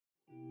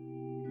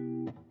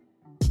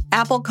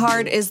Apple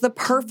Card is the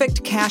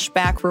perfect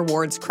cashback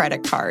rewards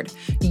credit card.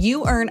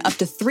 You earn up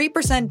to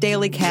 3%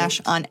 daily cash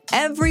on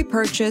every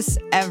purchase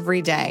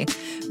every day.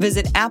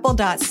 Visit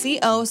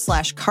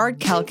apple.co/card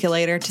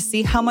calculator to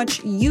see how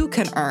much you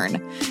can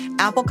earn.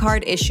 Apple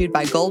Card issued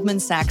by Goldman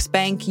Sachs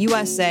Bank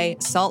USA,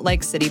 Salt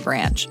Lake City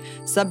branch.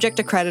 Subject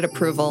to credit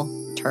approval.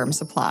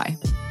 Terms apply.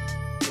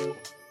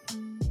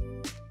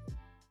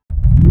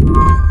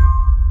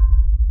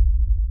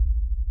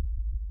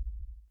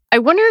 I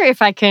wonder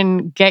if I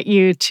can get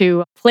you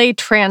to play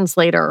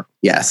translator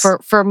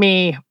for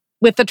me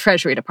with the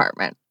Treasury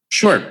Department.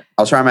 Sure.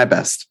 I'll try my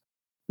best.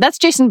 That's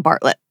Jason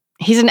Bartlett.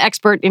 He's an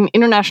expert in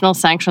international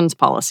sanctions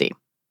policy.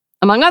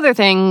 Among other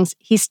things,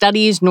 he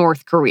studies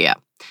North Korea.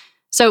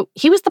 So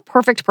he was the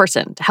perfect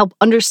person to help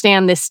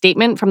understand this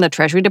statement from the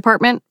Treasury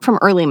Department from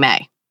early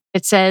May.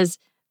 It says,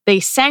 they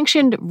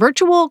sanctioned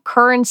virtual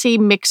currency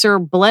mixer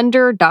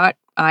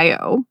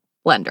Blender.io,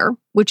 Blender,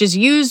 which is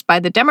used by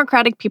the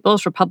Democratic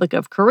People's Republic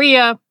of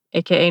Korea,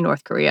 aka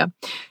North Korea,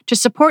 to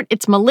support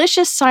its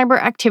malicious cyber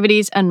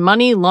activities and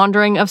money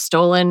laundering of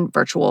stolen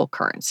virtual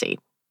currency.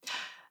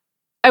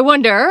 I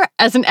wonder,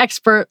 as an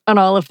expert on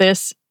all of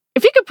this,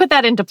 if you could put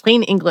that into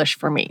plain English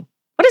for me.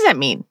 What does that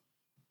mean?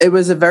 It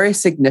was a very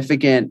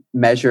significant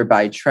measure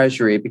by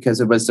Treasury because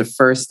it was the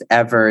first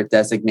ever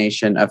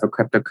designation of a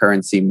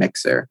cryptocurrency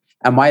mixer.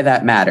 And why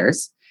that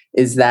matters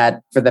is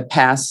that for the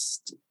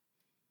past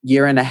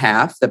year and a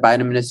half, the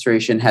Biden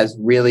administration has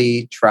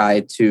really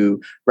tried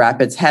to wrap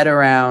its head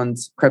around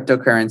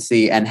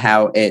cryptocurrency and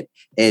how it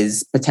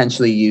is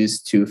potentially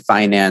used to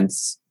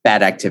finance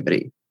bad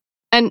activity.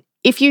 And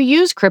if you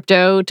use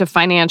crypto to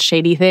finance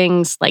shady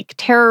things like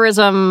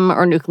terrorism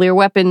or nuclear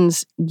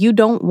weapons, you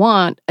don't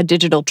want a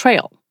digital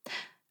trail.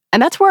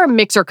 And that's where a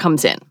mixer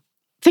comes in.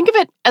 Think of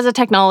it as a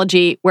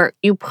technology where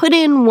you put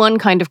in one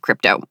kind of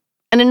crypto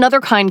and another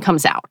kind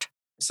comes out.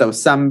 So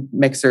some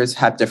mixers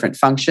have different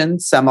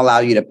functions. Some allow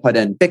you to put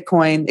in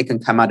Bitcoin. It can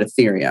come out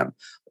Ethereum.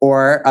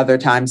 Or other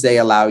times they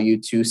allow you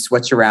to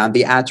switch around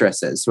the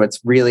addresses. So it's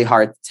really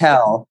hard to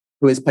tell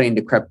who is putting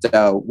the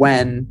crypto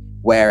when,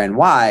 where, and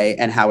why,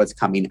 and how it's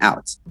coming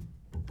out.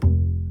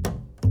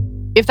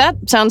 If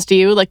that sounds to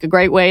you like a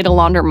great way to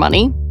launder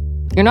money,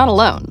 you're not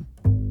alone.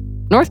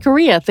 North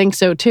Korea thinks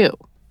so too.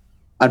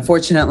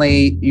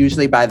 Unfortunately,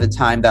 usually by the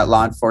time that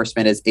law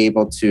enforcement is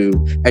able to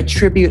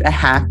attribute a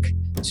hack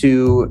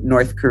to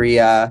North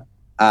Korea,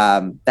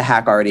 the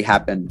hack already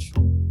happened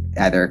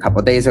either a couple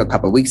of days or a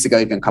couple of weeks ago,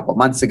 even a couple of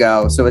months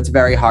ago. So it's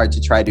very hard to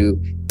try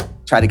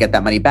to get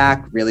that money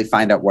back, really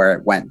find out where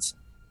it went.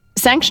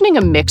 Sanctioning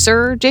a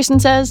mixer, Jason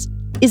says,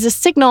 is a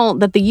signal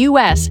that the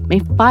U.S. may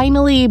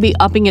finally be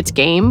upping its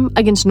game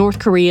against North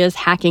Korea's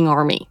hacking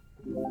army.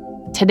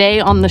 Today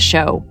on the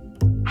show,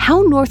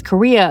 how North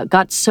Korea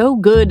got so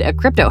good at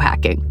crypto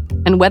hacking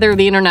and whether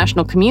the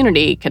international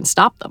community can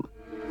stop them.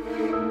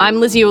 I'm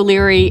Lizzie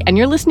O'Leary, and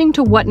you're listening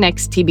to What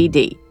Next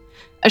TBD,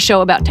 a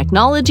show about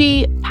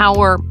technology,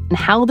 power, and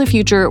how the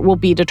future will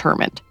be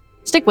determined.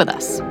 Stick with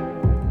us.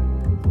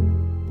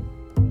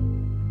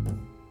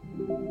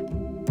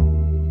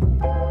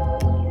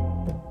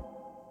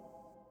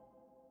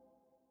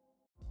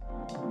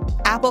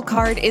 Apple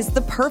Card is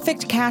the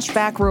perfect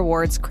cashback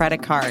rewards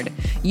credit card.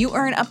 You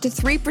earn up to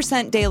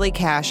 3% daily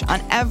cash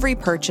on every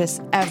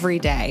purchase every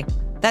day.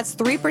 That's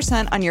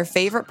 3% on your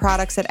favorite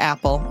products at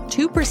Apple,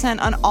 2%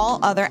 on all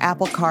other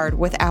Apple Card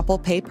with Apple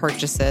Pay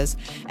purchases,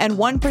 and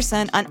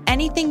 1% on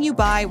anything you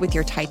buy with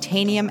your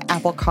titanium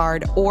Apple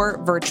Card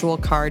or virtual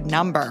card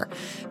number.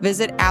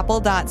 Visit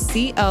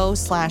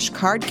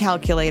apple.co/card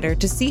calculator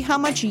to see how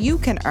much you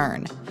can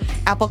earn.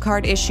 Apple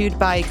Card issued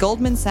by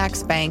Goldman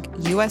Sachs Bank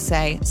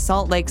USA,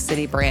 Salt Lake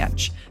City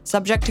branch.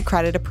 Subject to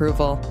credit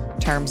approval.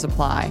 Terms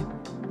apply.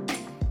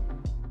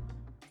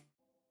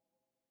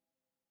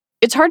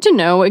 It's hard to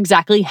know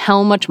exactly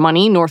how much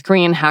money North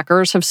Korean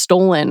hackers have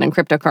stolen in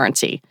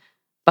cryptocurrency.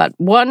 But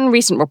one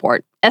recent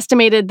report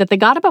estimated that they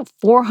got about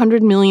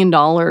 $400 million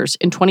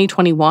in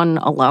 2021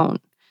 alone.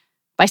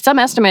 By some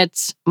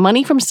estimates,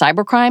 money from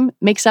cybercrime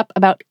makes up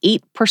about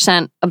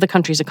 8% of the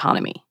country's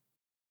economy.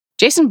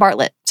 Jason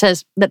Bartlett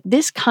says that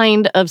this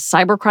kind of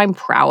cybercrime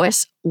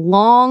prowess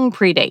long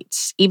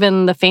predates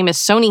even the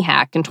famous Sony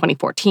hack in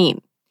 2014.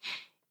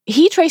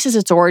 He traces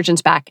its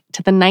origins back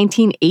to the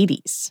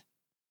 1980s.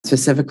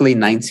 Specifically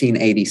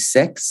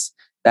 1986.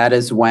 That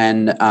is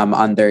when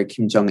under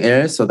Kim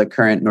Jong-il, so the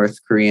current North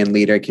Korean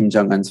leader, Kim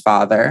Jong-un's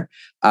father,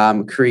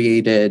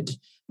 created,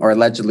 or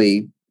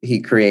allegedly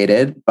he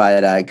created,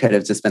 but it could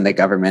have just been the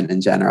government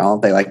in general.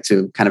 They like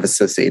to kind of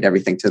associate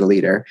everything to the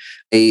leader.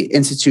 A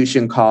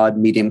institution called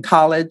Medium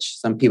College.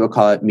 Some people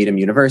call it Medium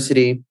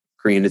University.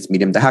 Korean is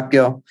Medium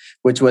Dahakgyo,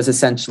 which was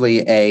essentially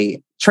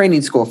a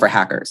training school for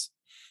hackers.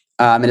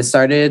 And it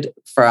started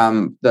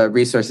from the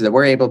resources that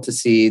we're able to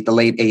see the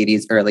late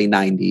 80s, early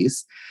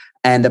 90s.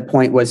 And the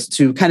point was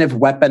to kind of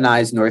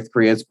weaponize North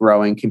Korea's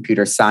growing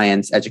computer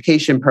science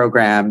education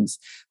programs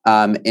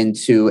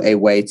into a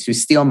way to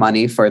steal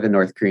money for the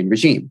North Korean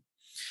regime.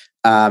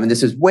 And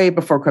this was way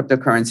before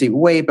cryptocurrency,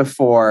 way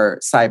before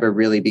cyber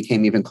really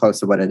became even close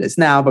to what it is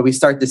now. But we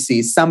start to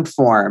see some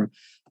form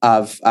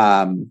of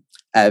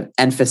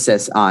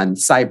emphasis on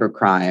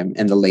cybercrime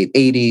in the late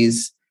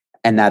 80s,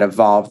 and that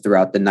evolved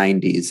throughout the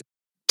 90s.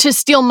 To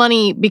steal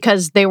money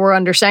because they were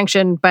under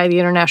sanction by the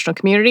international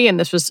community, and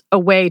this was a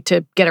way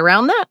to get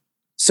around that?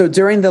 So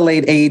during the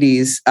late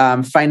 80s,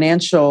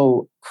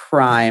 financial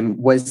crime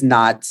was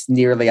not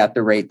nearly at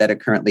the rate that it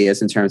currently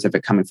is in terms of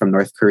it coming from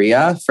North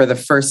Korea. For the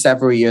first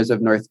several years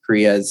of North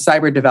Korea's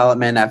cyber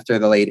development after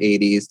the late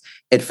 80s,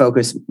 it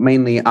focused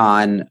mainly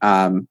on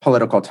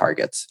political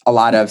targets. A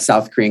lot of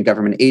South Korean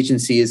government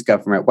agencies,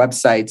 government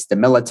websites, the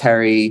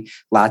military,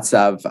 lots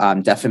of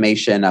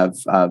defamation of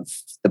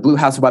the Blue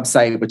House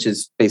website, which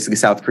is basically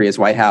South Korea's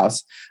White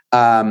House.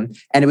 And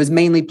it was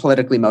mainly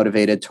politically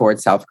motivated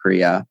towards South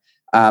Korea.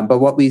 But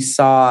what we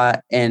saw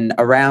in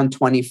around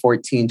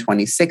 2014,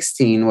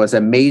 2016 was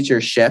a major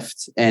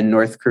shift in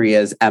North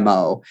Korea's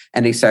MO,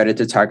 and they started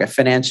to target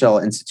financial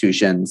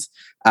institutions.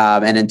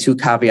 And in two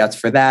caveats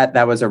for that,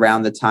 that was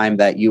around the time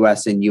that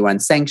US and UN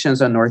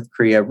sanctions on North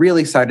Korea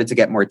really started to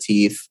get more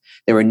teeth.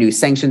 There were new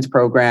sanctions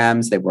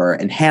programs, there were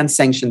enhanced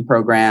sanction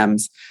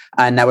programs.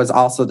 And that was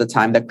also the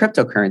time that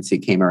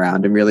cryptocurrency came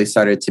around and really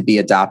started to be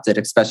adopted,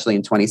 especially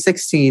in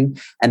 2016.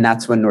 And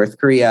that's when North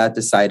Korea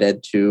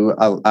decided to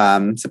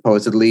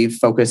supposedly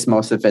focus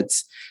most of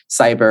its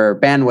cyber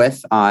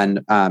bandwidth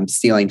on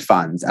stealing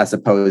funds, as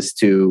opposed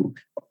to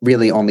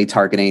really only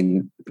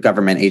targeting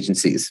government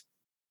agencies.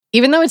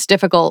 Even though it's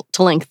difficult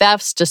to link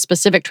thefts to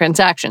specific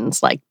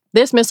transactions like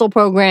this missile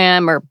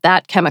program or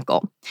that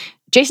chemical,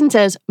 Jason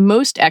says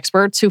most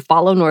experts who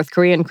follow North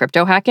Korean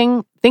crypto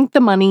hacking think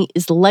the money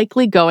is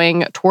likely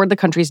going toward the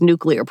country's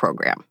nuclear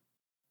program.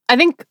 I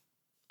think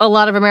a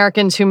lot of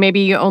Americans who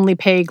maybe only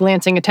pay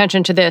glancing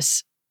attention to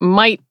this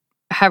might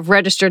have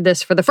registered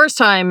this for the first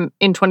time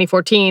in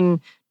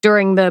 2014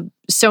 during the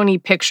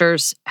Sony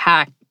Pictures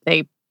hack.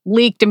 They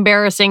leaked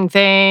embarrassing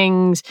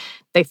things.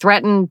 They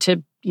threatened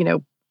to,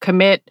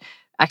 commit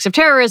acts of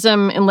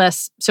terrorism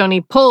unless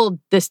Sony pulled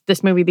this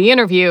movie, The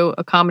Interview,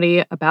 a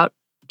comedy about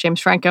James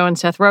Franco and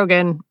Seth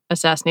Rogen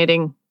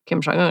assassinating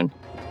Kim Jong-un.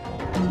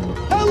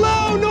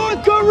 Hello,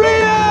 North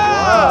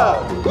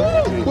Korea!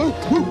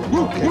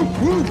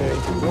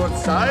 North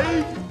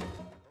side?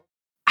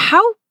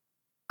 How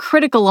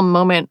critical a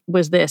moment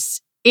was this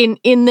in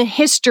the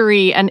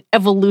history and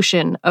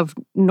evolution of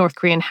North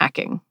Korean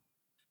hacking?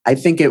 I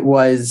think it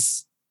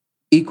was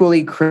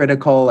equally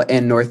critical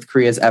in North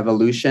Korea's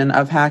evolution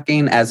of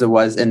hacking as it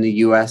was in the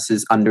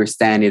US's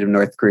understanding of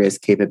North Korea's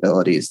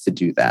capabilities to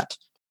do that.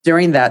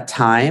 During that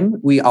time,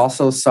 we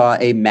also saw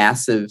a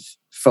massive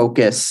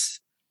focus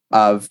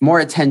of more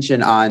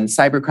attention on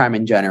cybercrime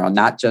in general,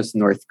 not just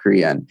North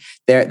Korean.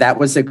 That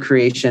was the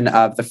creation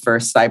of the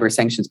first cyber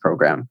sanctions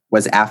program,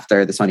 was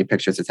after the Sony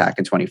Pictures attack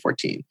in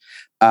 2014.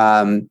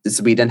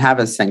 So we didn't have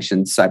a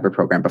sanctions cyber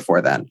program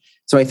before then.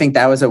 So I think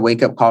that was a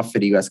wake-up call for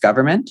the US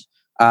government.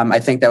 I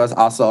think that was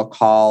also a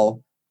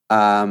call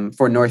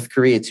for North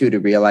Korea, too, to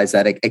realize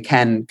that it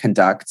can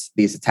conduct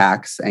these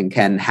attacks and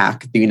can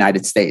hack the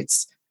United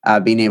States.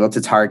 Being able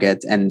to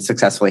target and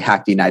successfully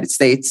hack the United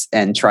States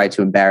and try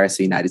to embarrass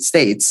the United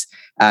States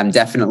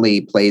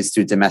definitely plays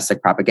to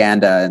domestic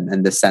propaganda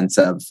and the sense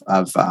of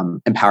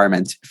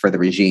empowerment for the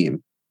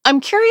regime.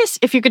 I'm curious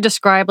if you could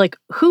describe,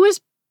 who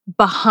is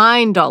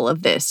behind all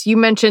of this? You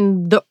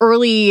mentioned the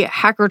early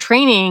hacker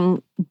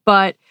training,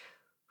 but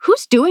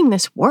who's doing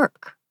this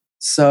work?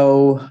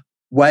 So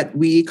what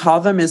we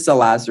call them is the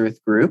Lazarus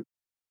Group.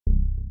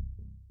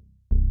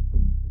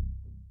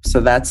 So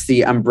that's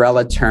the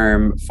umbrella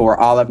term for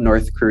all of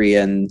North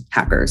Korean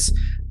hackers.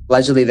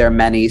 Allegedly, there are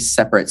many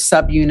separate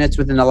subunits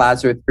within the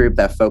Lazarus Group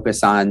that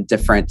focus on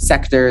different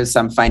sectors,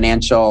 some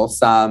financial,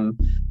 some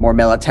more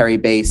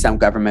military-based, some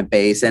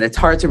government-based. And it's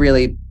hard to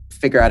really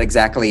figure out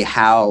exactly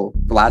how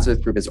the Lazarus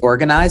Group is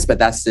organized, but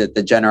that's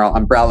the general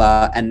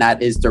umbrella. And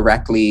that is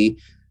directly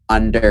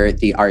under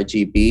the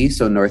RGB,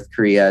 so North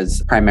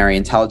Korea's primary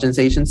intelligence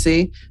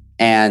agency.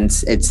 And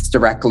it's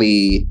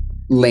directly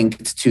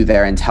linked to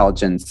their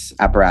intelligence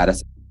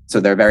apparatus. So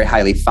they're very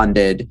highly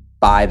funded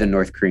by the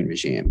North Korean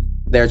regime.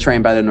 They're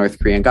trained by the North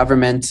Korean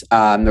government.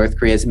 North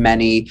Korea has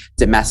many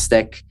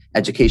domestic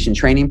education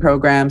training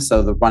programs.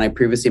 So the one I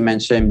previously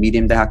mentioned,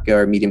 Mirimdehakgo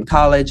or Medium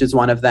College is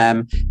one of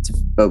them.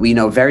 But we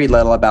know very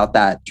little about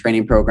that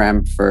training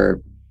program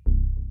for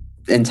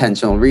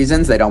intentional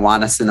reasons. They don't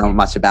want us to know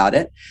much about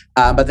it.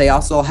 But they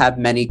also have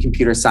many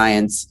computer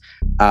science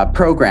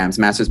programs,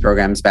 master's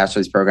programs,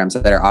 bachelor's programs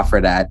that are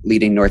offered at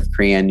leading North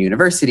Korean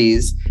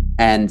universities.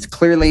 And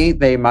clearly,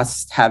 they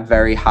must have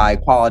very high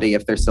quality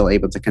if they're still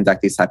able to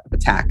conduct these type of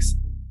attacks.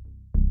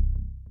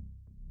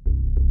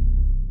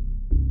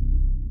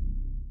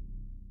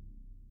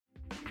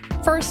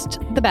 First,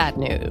 the bad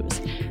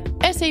news.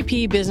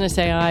 SAP Business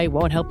AI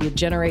won't help you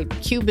generate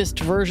cubist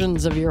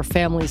versions of your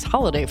family's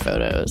holiday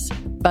photos,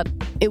 but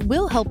it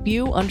will help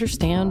you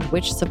understand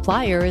which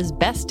supplier is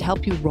best to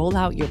help you roll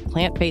out your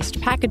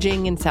plant-based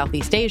packaging in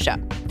Southeast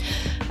Asia.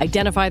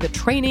 Identify the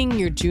training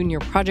your junior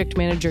project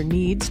manager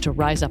needs to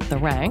rise up the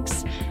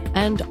ranks,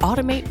 and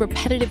automate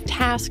repetitive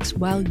tasks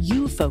while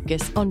you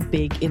focus on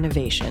big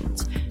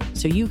innovations,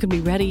 so you can be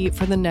ready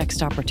for the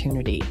next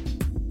opportunity.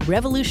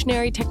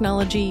 Revolutionary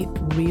technology,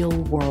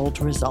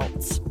 real-world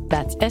results.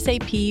 That's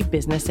SAP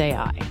Business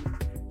AI.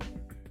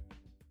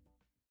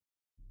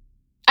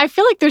 I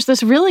feel like there's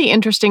this really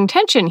interesting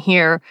tension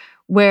here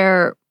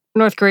where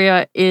North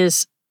Korea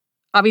is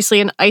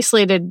obviously an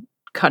isolated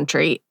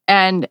country.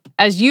 And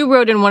as you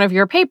wrote in one of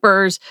your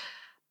papers,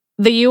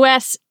 the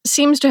U.S.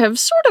 seems to have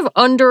sort of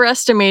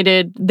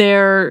underestimated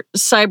their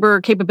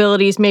cyber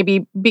capabilities,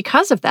 maybe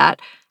because of that.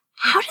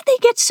 How did they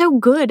get so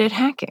good at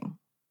hacking?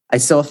 I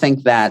still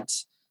think that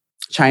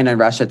China and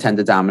Russia tend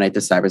to dominate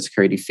the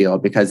cybersecurity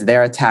field because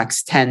their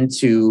attacks tend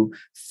to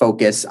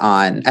focus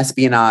on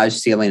espionage,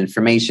 stealing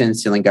information,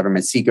 stealing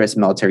government secrets,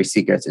 military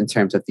secrets in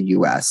terms of the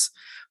US.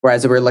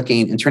 Whereas if we're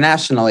looking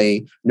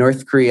internationally,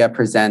 North Korea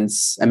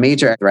presents a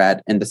major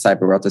threat in the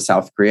cyber world to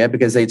South Korea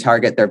because they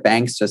target their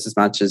banks just as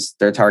much as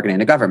they're targeting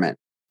the government.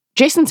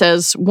 Jason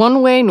says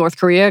one way North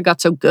Korea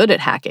got so good at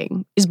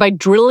hacking is by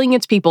drilling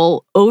its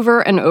people over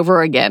and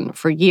over again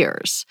for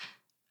years.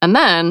 And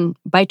then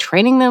by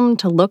training them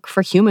to look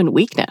for human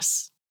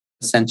weakness.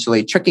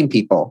 Essentially tricking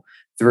people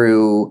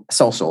through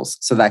socials.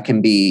 So that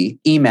can be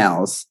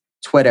emails,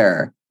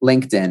 Twitter,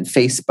 LinkedIn,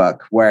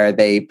 Facebook, where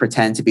they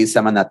pretend to be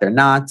someone that they're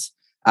not.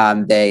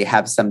 They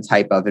have some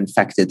type of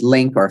infected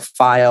link or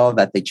file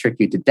that they trick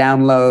you to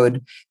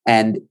download.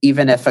 And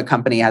even if a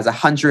company has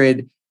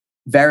 100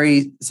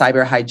 very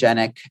cyber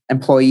hygienic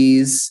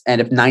employees, and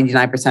if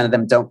 99% of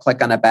them don't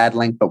click on a bad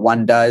link, but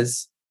one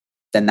does,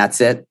 then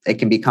that's it. It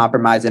can be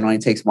compromised. It only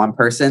takes one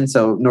person.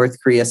 So North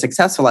Korea is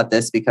successful at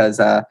this because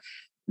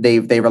they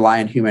rely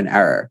on human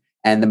error.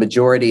 And the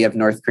majority of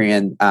North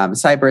Korean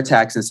cyber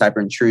attacks and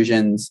cyber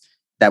intrusions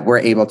that we're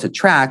able to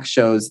track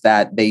shows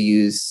that they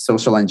use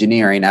social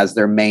engineering as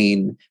their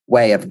main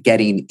way of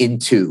getting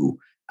into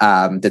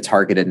the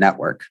targeted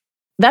network.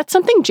 That's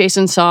something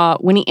Jason saw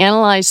when he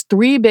analyzed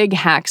 3 big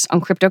hacks on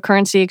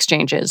cryptocurrency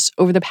exchanges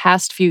over the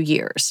past few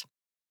years.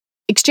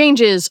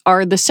 Exchanges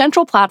are the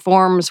central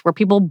platforms where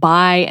people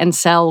buy and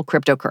sell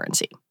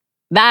cryptocurrency.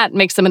 That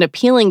makes them an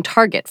appealing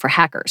target for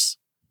hackers.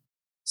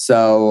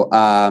 So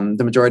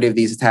the majority of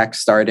these attacks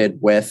started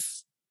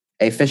with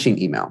a phishing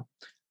email.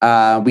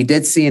 We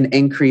did see an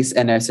increase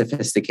in their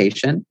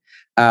sophistication.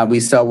 We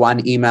saw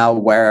one email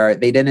where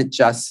they didn't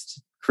just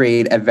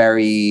create a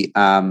very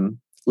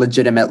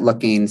legitimate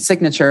looking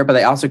signature, but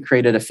they also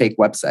created a fake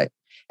website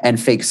and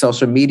fake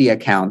social media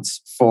accounts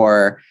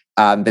for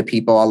the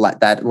people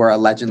that were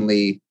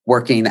allegedly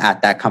working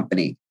at that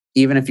company.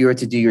 Even if you were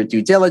to do your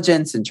due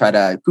diligence and try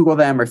to Google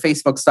them or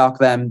Facebook stalk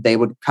them, they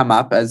would come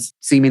up as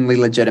seemingly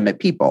legitimate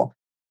people.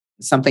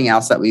 Something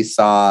else that we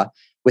saw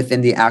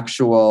within the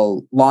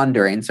actual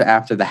laundering, so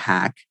after the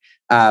hack,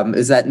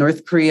 is that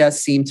North Korea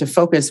seemed to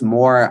focus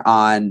more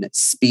on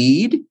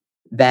speed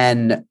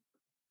than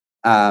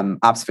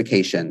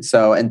obfuscation.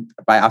 So, and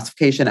by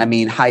obfuscation, I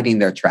mean hiding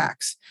their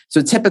tracks.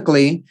 So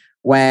typically,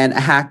 when a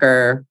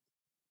hacker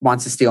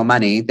wants to steal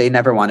money, they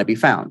never want to be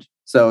found.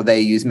 So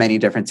they use many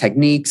different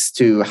techniques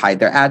to hide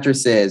their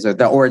addresses or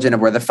the origin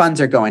of where the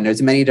funds are going.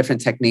 There's many different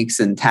techniques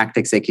and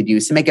tactics they could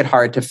use to make it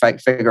hard to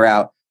figure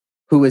out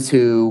who is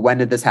who, when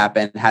did this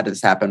happen, how did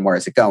this happen, where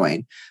is it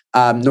going?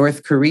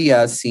 North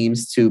Korea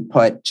seems to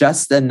put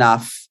just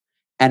enough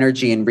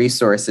energy and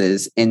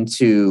resources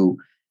into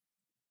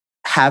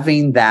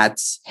having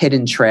that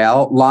hidden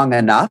trail long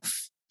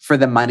enough for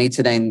the money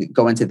to then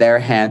go into their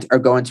hand or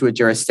go into a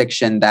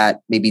jurisdiction that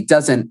maybe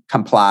doesn't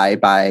comply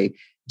by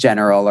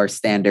general or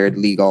standard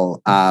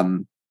legal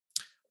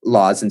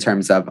laws in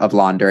terms of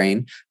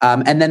laundering.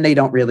 And then they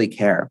don't really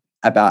care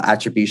about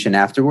attribution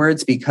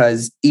afterwards,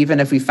 because even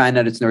if we find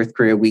out it's North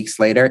Korea weeks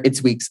later,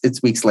 it's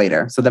weeks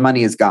later. So the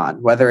money is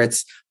gone. Whether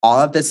it's all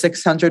of the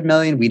 600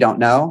 million, we don't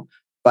know,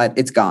 but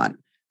it's gone.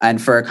 And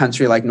for a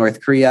country like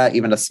North Korea,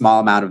 even a small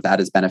amount of that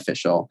is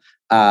beneficial.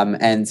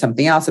 And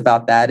something else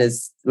about that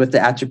is with the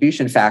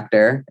attribution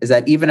factor is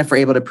that even if we're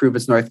able to prove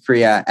it's North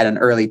Korea at an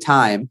early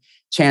time,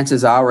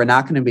 chances are we're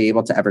not going to be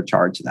able to ever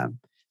charge them.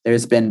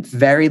 There's been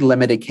very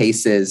limited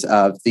cases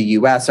of the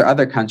US or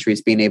other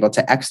countries being able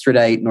to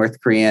extradite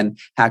North Korean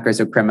hackers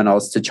or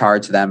criminals to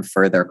charge them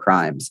for their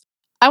crimes.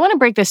 I want to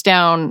break this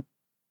down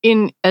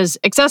in as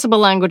accessible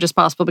language as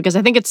possible because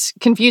I think it's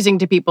confusing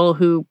to people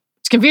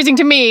it's confusing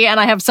to me, and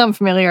I have some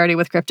familiarity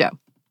with crypto.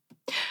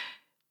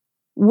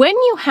 When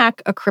you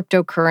hack a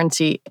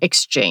cryptocurrency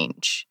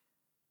exchange,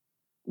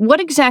 what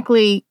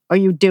exactly are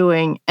you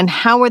doing and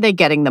how are they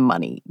getting the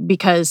money?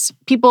 Because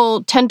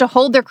people tend to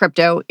hold their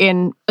crypto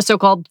in a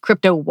so-called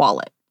crypto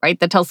wallet, right?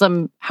 That tells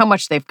them how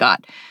much they've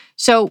got.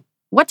 So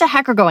what's a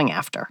hacker going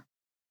after?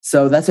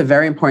 So that's a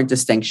very important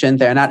distinction.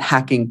 They're not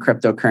hacking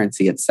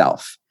cryptocurrency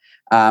itself.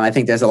 I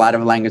think there's a lot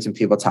of language when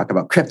people talk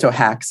about crypto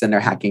hacks and they're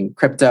hacking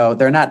crypto.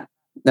 They're not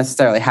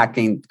necessarily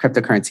hacking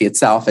cryptocurrency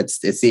itself. It's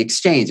the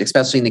exchange,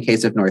 especially in the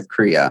case of North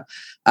Korea.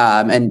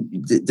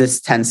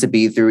 This tends to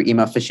be through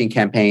email phishing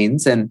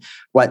campaigns. And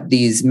what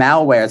these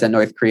malwares that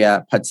North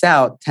Korea puts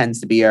out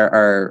tends to be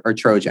our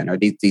Trojan, or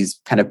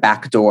these kind of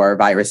backdoor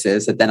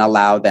viruses that then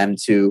allow them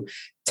to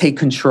take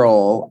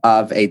control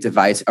of a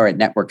device or a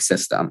network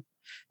system.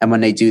 And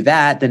when they do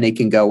that, then they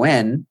can go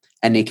in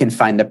and they can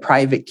find the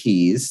private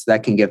keys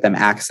that can give them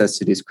access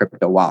to these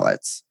crypto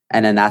wallets.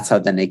 And then that's how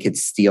then they could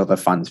steal the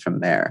funds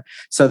from there.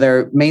 So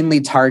they're mainly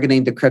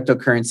targeting the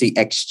cryptocurrency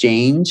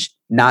exchange,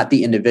 not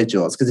the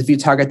individuals. Because if you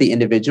target the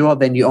individual,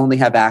 then you only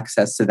have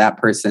access to that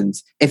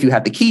person's, if you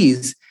have the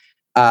keys,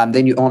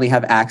 then you only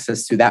have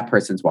access to that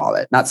person's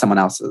wallet, not someone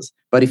else's.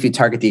 But if you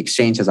target the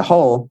exchange as a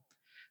whole,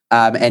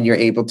 and you're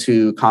able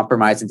to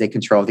compromise and take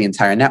control of the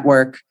entire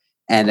network,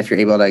 and if you're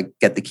able to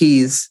get the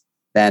keys,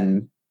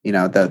 then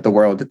the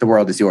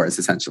world is yours,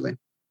 essentially.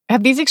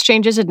 Have these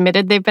exchanges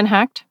admitted they've been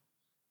hacked?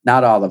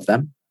 Not all of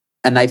them.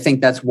 And I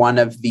think that's one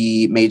of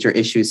the major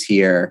issues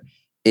here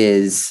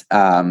is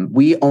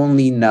we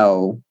only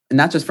know,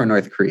 not just for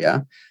North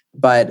Korea,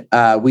 but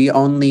we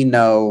only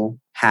know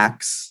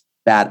hacks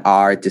that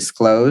are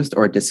disclosed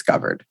or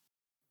discovered.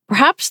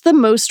 Perhaps the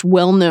most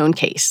well-known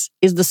case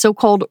is the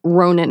so-called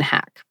Ronin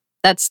hack.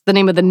 That's the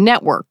name of the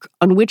network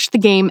on which the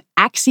game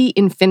Axie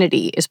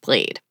Infinity is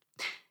played.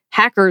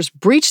 Hackers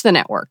breached the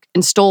network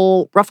and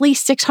stole roughly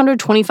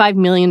 $625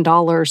 million in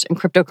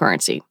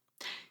cryptocurrency.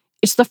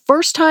 It's the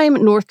first time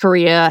North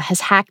Korea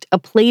has hacked a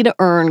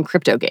play-to-earn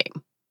crypto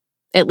game,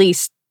 at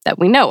least that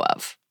we know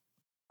of.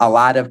 A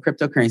lot of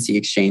cryptocurrency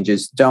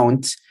exchanges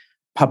don't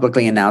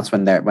publicly announce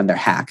when they're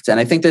hacked. And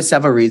I think there's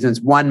several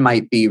reasons. One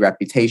might be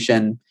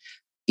reputation,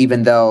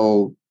 even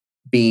though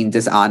being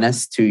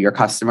dishonest to your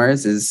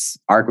customers is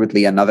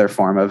arguably another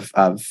form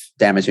of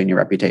damaging your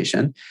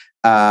reputation.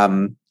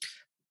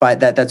 But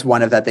that's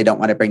one of that. They don't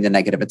want to bring the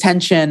negative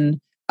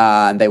attention.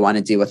 They want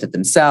to deal with it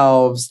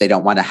themselves. They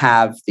don't want to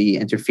have the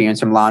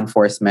interference from law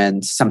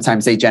enforcement.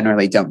 Sometimes they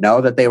generally don't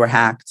know that they were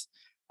hacked,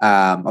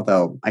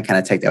 although I kind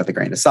of take that with a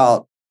grain of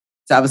salt.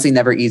 It's obviously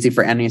never easy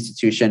for any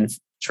institution,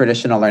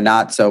 traditional or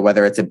not. So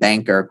whether it's a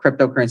bank or a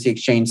cryptocurrency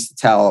exchange, to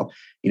tell,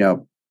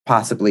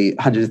 possibly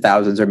hundreds of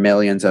thousands or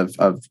millions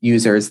of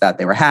users that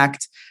they were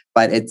hacked,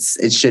 but it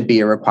should be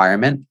a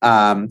requirement.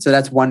 So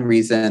that's one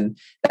reason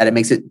that it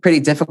makes it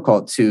pretty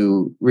difficult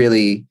to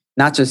really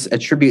not just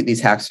attribute these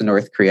hacks to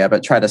North Korea,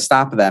 but try to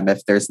stop them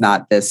if there's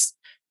not this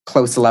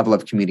close level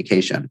of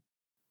communication.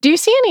 Do you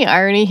see any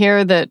irony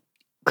here that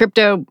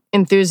crypto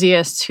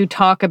enthusiasts who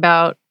talk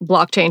about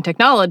blockchain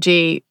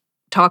technology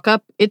talk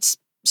up its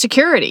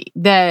security,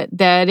 that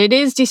it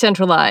is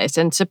decentralized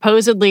and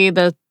supposedly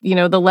the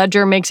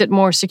ledger makes it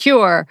more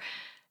secure,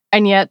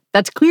 and yet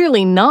that's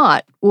clearly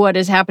not what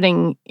is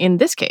happening in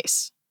this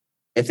case?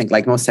 I think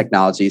like most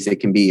technologies, it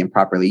can be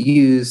improperly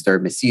used or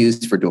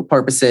misused for dual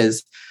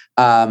purposes.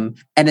 And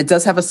it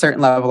does have a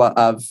certain level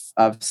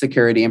of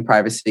security and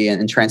privacy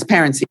and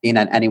transparency. And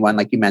anyone,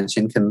 like you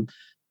mentioned, can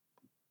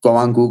go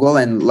on Google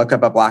and look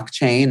up a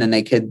blockchain and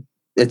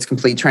it's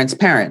complete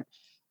transparent.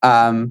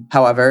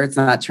 However, it's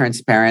not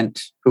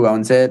transparent who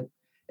owns it.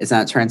 It's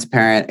not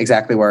transparent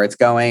exactly where it's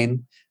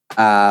going.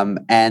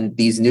 And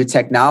these new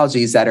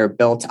technologies that are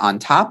built on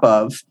top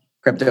of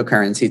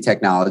cryptocurrency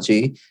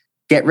technology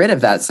get rid of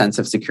that sense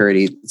of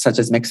security, such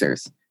as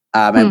mixers,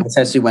 and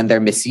especially when they're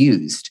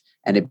misused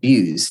and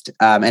abused.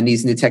 And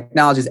these new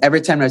technologies, every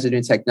time there's a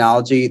new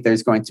technology,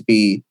 there's going to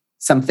be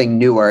something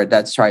newer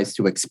that tries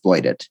to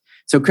exploit it.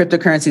 So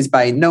cryptocurrency is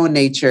by no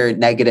nature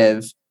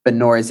negative, but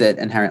nor is it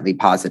inherently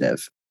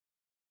positive.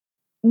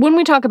 When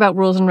we talk about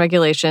rules and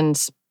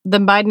regulations, the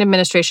Biden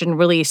administration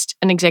released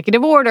an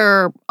executive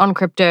order on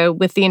crypto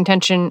with the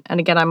intention, and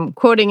again, I'm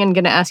quoting and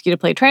going to ask you to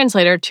play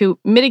translator, to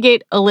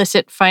mitigate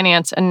illicit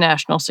finance and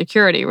national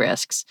security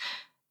risks.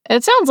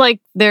 It sounds like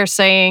they're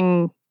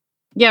saying,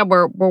 yeah,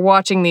 we're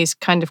watching these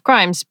kind of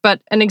crimes,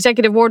 but an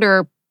executive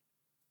order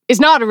is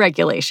not a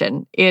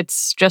regulation.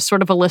 It's just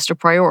sort of a list of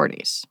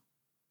priorities.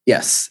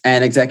 Yes,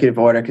 an executive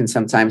order can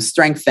sometimes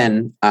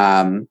strengthen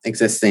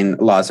existing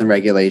laws and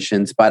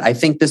regulations, but I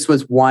think this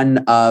was one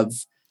of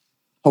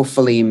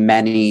hopefully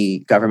many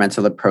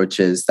governmental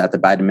approaches that the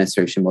Biden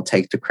administration will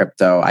take to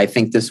crypto. I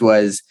think this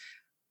was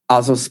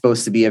also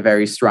supposed to be a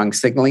very strong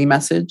signaling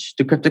message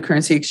to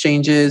cryptocurrency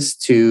exchanges,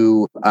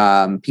 to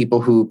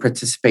people who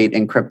participate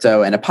in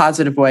crypto in a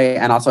positive way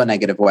and also a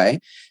negative way,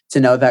 to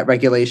know that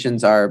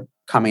regulations are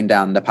coming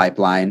down the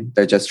pipeline.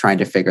 They're just trying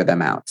to figure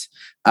them out.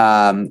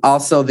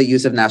 Also, the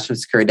use of national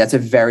security, that's a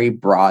very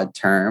broad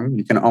term.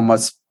 You can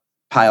almost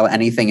pile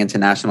anything into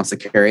national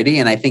security.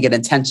 And I think it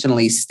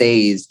intentionally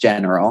stays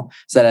general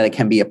so that it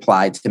can be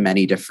applied to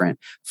many different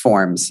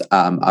forms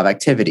of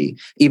activity.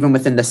 Even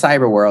within the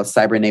cyber world,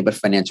 cyber-enabled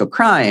financial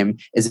crime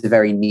is a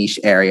very niche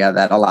area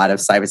that a lot of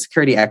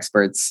cybersecurity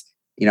experts,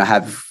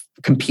 have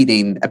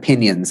competing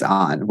opinions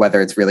on,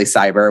 whether it's really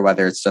cyber,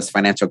 whether it's just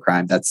financial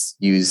crime that's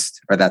used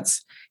or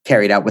that's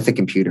carried out with a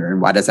computer.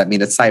 And why does that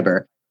mean it's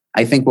cyber?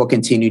 I think we'll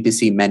continue to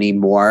see many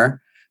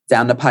more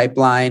down the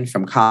pipeline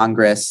from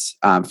Congress,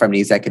 from the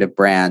executive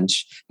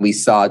branch. We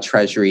saw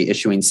Treasury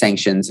issuing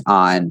sanctions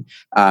on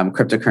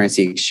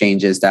cryptocurrency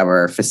exchanges that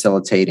were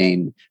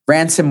facilitating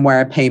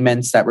ransomware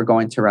payments that were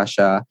going to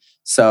Russia.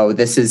 So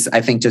this is,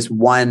 I think, just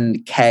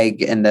one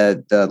keg in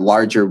the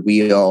larger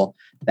wheel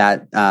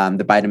that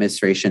the Biden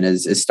administration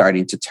is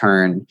starting to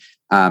turn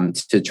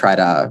to try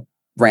to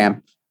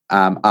ramp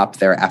up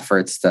their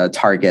efforts to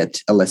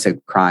target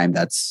illicit crime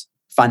that's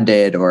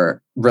funded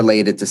or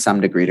related to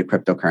some degree to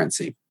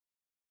cryptocurrency.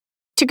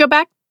 To go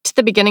back to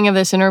the beginning of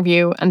this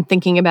interview and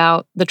thinking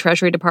about the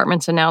Treasury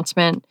Department's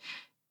announcement,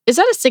 is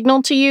that a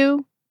signal to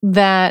you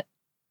that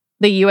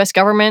the U.S.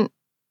 government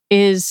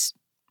is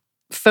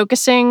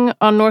focusing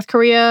on North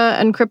Korea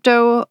and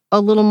crypto a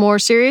little more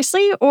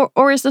seriously,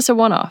 or is this a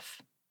one-off?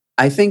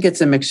 I think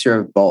it's a mixture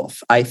of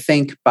both. I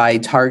think by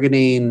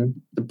targeting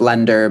the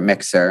Blender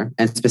mixer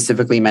and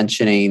specifically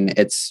mentioning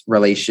its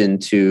relation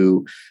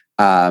to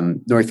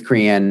North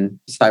Korean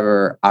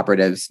cyber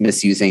operatives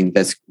misusing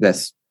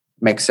this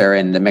mixer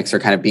and the mixer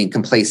kind of being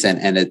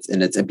complacent in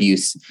its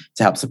abuse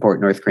to help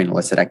support North Korean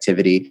illicit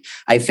activity.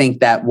 I think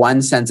that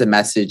one sends a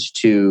message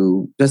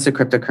to just the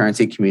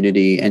cryptocurrency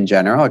community in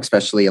general,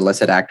 especially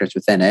illicit actors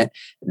within it,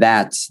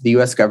 that the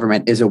US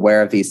government is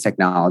aware of these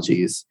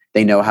technologies.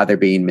 They know how they're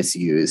being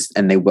misused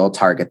and they will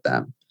target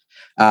them.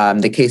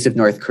 The case of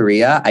North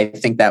Korea, I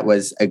think that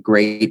was a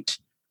great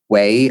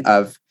way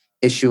of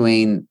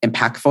issuing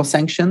impactful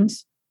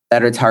sanctions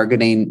that are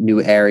targeting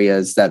new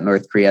areas that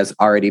North Korea has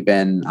already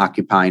been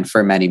occupying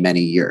for many,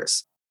 many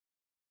years.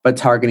 But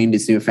targeting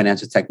these new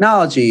financial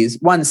technologies,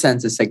 one,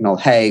 sends a signal,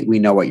 hey, we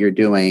know what you're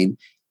doing.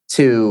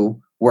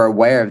 Two, we're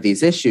aware of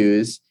these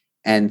issues.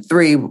 And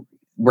three,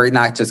 we're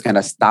not just going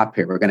to stop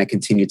here. We're going to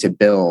continue to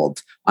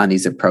build on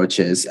these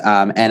approaches.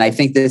 And I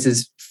think this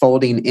is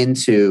folding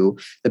into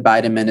the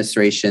Biden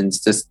administration's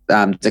just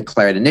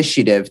declared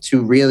initiative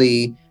to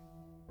really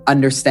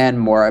understand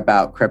more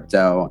about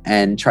crypto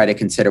and try to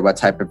consider what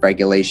type of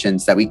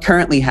regulations that we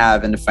currently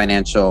have in the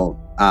financial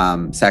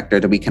sector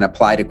that we can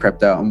apply to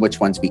crypto and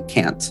which ones we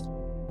can't.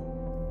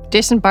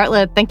 Jason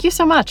Bartlett, thank you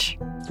so much.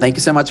 Thank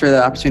you so much for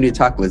the opportunity to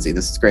talk, Lizzie.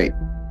 This is great.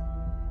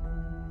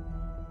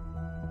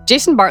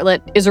 Jason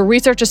Bartlett is a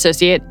research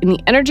associate in the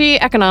Energy,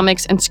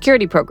 Economics, and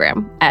Security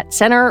program at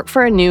Center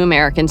for a New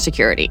American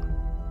Security.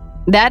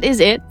 That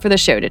is it for the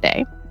show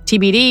today.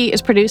 TBD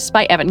is produced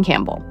by Evan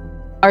Campbell.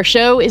 Our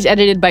show is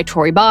edited by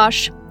Tori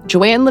Bosch.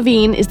 Joanne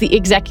Levine is the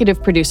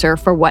executive producer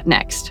for What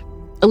Next.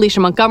 Alicia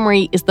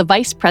Montgomery is the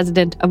vice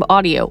president of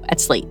audio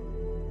at Slate.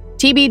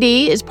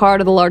 TBD is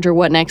part of the larger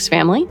What Next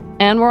family,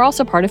 and we're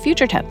also part of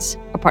Future Tense,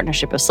 a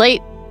partnership of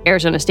Slate,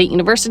 Arizona State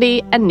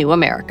University, and New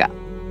America.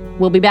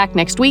 We'll be back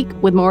next week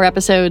with more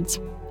episodes.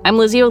 I'm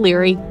Lizzie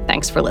O'Leary.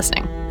 Thanks for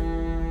listening.